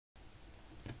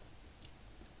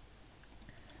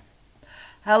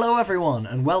Hello everyone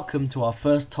and welcome to our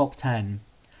first top 10.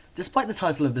 Despite the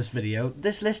title of this video,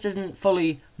 this list isn't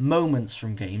fully moments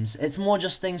from games, it's more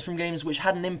just things from games which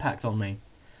had an impact on me.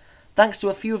 Thanks to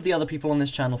a few of the other people on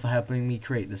this channel for helping me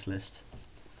create this list.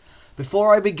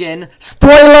 Before I begin,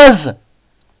 spoilers!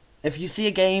 If you see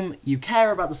a game you care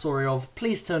about the story of,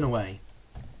 please turn away.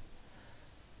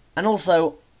 And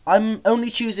also, I'm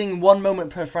only choosing one moment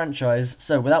per franchise,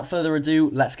 so without further ado,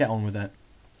 let's get on with it.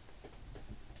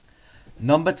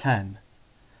 Number 10.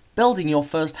 Building your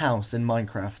first house in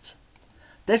Minecraft.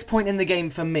 This point in the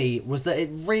game for me was that it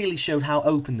really showed how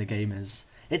open the game is.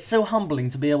 It's so humbling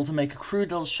to be able to make a crude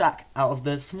little shack out of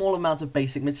the small amount of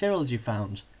basic materials you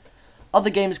found. Other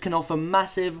games can offer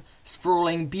massive,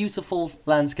 sprawling, beautiful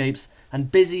landscapes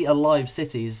and busy, alive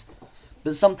cities,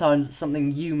 but sometimes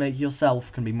something you make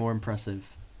yourself can be more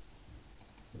impressive.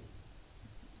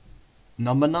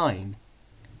 Number 9.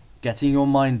 Getting your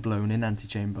mind blown in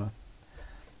Antechamber.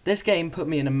 This game put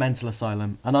me in a mental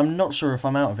asylum, and I'm not sure if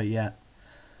I'm out of it yet.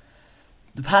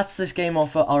 The paths this game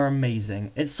offer are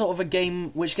amazing. It's sort of a game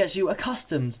which gets you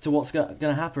accustomed to what's going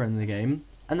to happen in the game,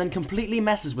 and then completely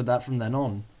messes with that from then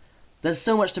on. There's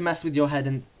so much to mess with your head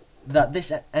in that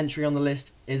this entry on the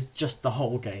list is just the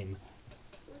whole game.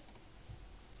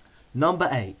 Number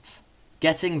 8.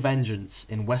 Getting Vengeance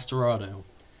in Westerado.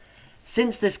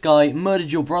 Since this guy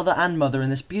murdered your brother and mother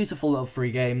in this beautiful little free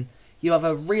game, you have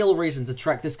a real reason to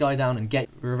track this guy down and get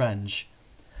revenge.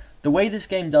 The way this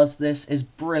game does this is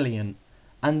brilliant,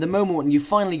 and the moment when you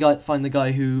finally find the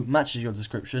guy who matches your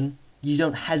description, you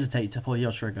don't hesitate to pull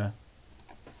your trigger.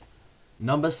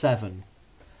 Number 7.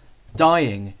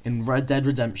 Dying in Red Dead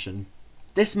Redemption.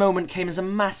 This moment came as a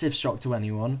massive shock to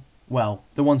anyone, well,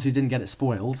 the ones who didn't get it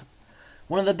spoiled.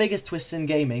 One of the biggest twists in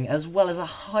gaming, as well as a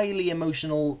highly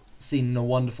emotional scene in a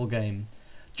wonderful game.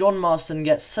 John Marston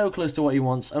gets so close to what he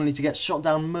wants, only to get shot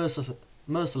down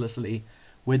mercilessly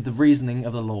with the reasoning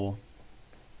of the law.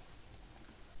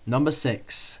 Number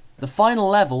 6. The final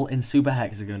level in Super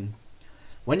Hexagon.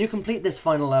 When you complete this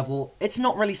final level, it's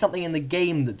not really something in the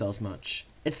game that does much.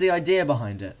 It's the idea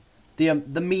behind it.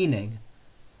 The meaning.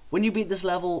 When you beat this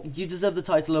level, you deserve the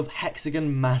title of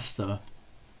Hexagon Master.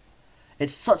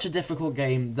 It's such a difficult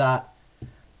game that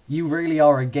you really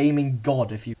are a gaming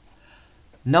god if you...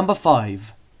 Number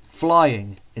 5.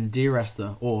 Flying in Dear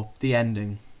Esther, or The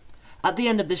Ending. At the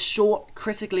end of this short,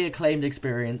 critically acclaimed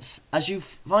experience, as you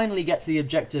finally get to the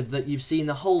objective that you've seen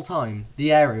the whole time,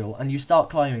 the aerial, and you start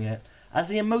climbing it, as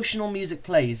the emotional music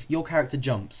plays, your character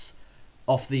jumps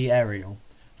off the aerial,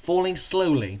 falling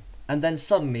slowly, and then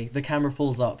suddenly the camera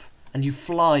pulls up, and you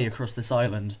fly across this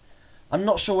island. I'm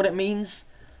not sure what it means,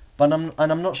 but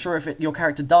I'm not sure if your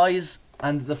character dies,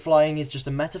 and the flying is just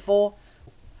a metaphor,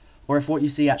 or if what you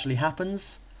see actually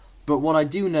happens. But what I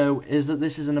do know is that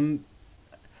this is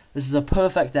a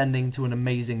perfect ending to an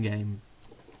amazing game.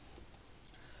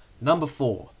 Number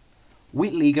 4.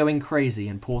 Wheatley going crazy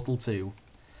in Portal 2.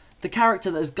 The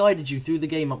character that has guided you through the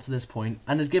game up to this point,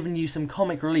 and has given you some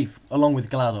comic relief along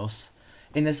with GLaDOS,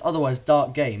 in this otherwise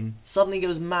dark game, suddenly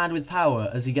goes mad with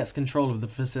power as he gets control of the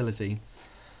facility.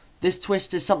 This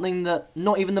twist is something that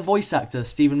not even the voice actor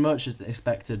Stephen Merchant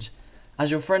expected. As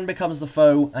your friend becomes the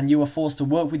foe and you are forced to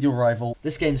work with your rival,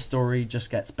 this game's story just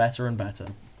gets better and better.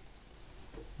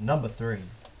 Number 3.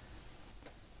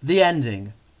 The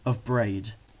ending of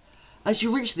Braid. As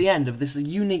you reach the end of this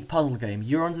unique puzzle game,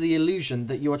 you're under the illusion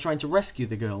that you are trying to rescue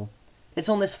the girl. It's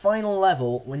on this final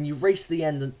level, when you race to the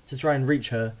end to try and reach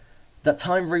her, that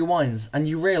time rewinds and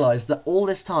you realise that all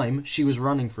this time she was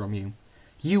running from you.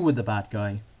 You were the bad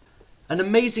guy. An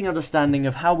amazing understanding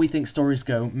of how we think stories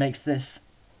go makes this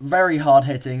very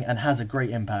hard-hitting and has a great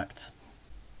impact.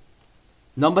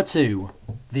 Number 2.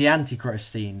 The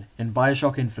Antichrist scene in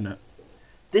Bioshock Infinite.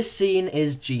 This scene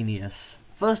is genius.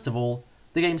 First of all,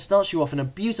 the game starts you off in a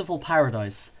beautiful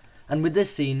paradise, and with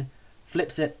this scene,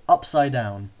 flips it upside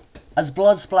down. As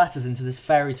blood splatters into this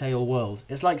fairy tale world,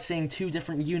 it's like seeing two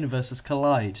different universes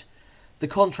collide. The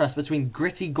contrast between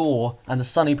gritty gore and the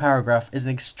sunny paragraph is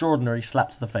an extraordinary slap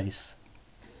to the face.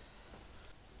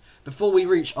 Before we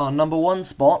reach our number 1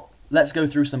 spot, let's go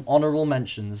through some honourable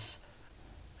mentions.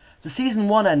 The Season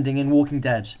 1 ending in Walking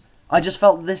Dead. I just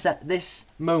felt this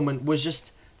moment was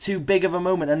just too big of a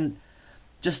moment, and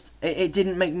just it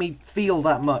didn't make me feel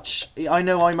that much. I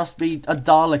know I must be a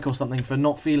Dalek or something for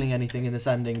not feeling anything in this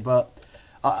ending, but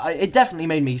it definitely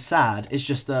made me sad. It's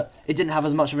just that it didn't have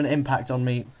as much of an impact on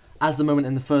me as the moment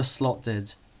in the first slot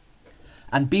did.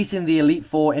 And beating the Elite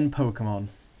Four in Pokemon.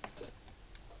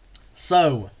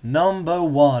 So, number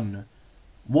 1.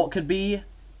 What could be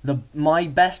my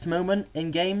best moment in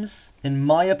games? In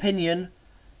my opinion,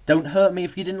 don't hurt me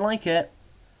if you didn't like it.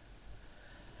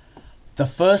 The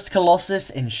first Colossus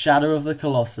in Shadow of the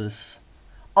Colossus.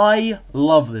 I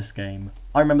love this game.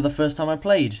 I remember the first time I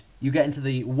played. You get into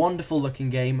the wonderful looking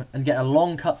game and get a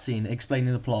long cutscene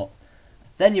explaining the plot.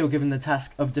 Then you're given the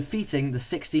task of defeating the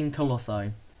 16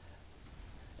 Colossi.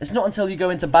 It's not until you go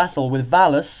into battle with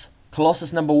Valus,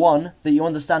 Colossus number 1, that you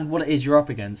understand what it is you're up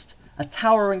against. A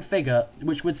towering figure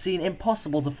which would seem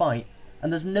impossible to fight, and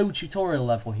there's no tutorial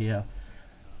level here.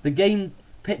 The game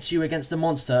pits you against a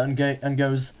monster and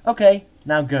goes, okay,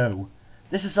 now go.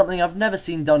 This is something I've never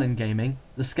seen done in gaming,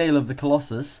 the scale of the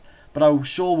Colossus, but I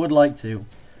sure would like to.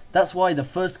 That's why the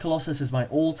first Colossus is my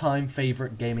all-time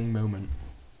favourite gaming moment.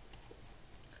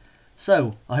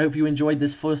 So, I hope you enjoyed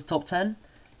this first top 10.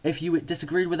 If you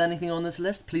disagreed with anything on this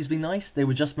list, please be nice, they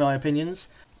were just my opinions.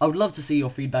 I would love to see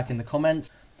your feedback in the comments.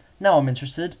 Now I'm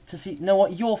interested to know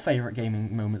what your favourite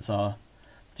gaming moments are.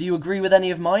 Do you agree with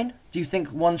any of mine? Do you think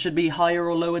one should be higher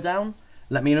or lower down?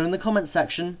 Let me know in the comments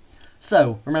section.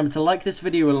 So, remember to like this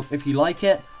video if you like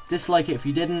it, dislike it if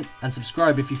you didn't, and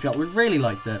subscribe if you felt we really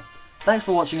liked it. Thanks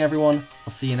for watching everyone,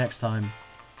 I'll see you next time.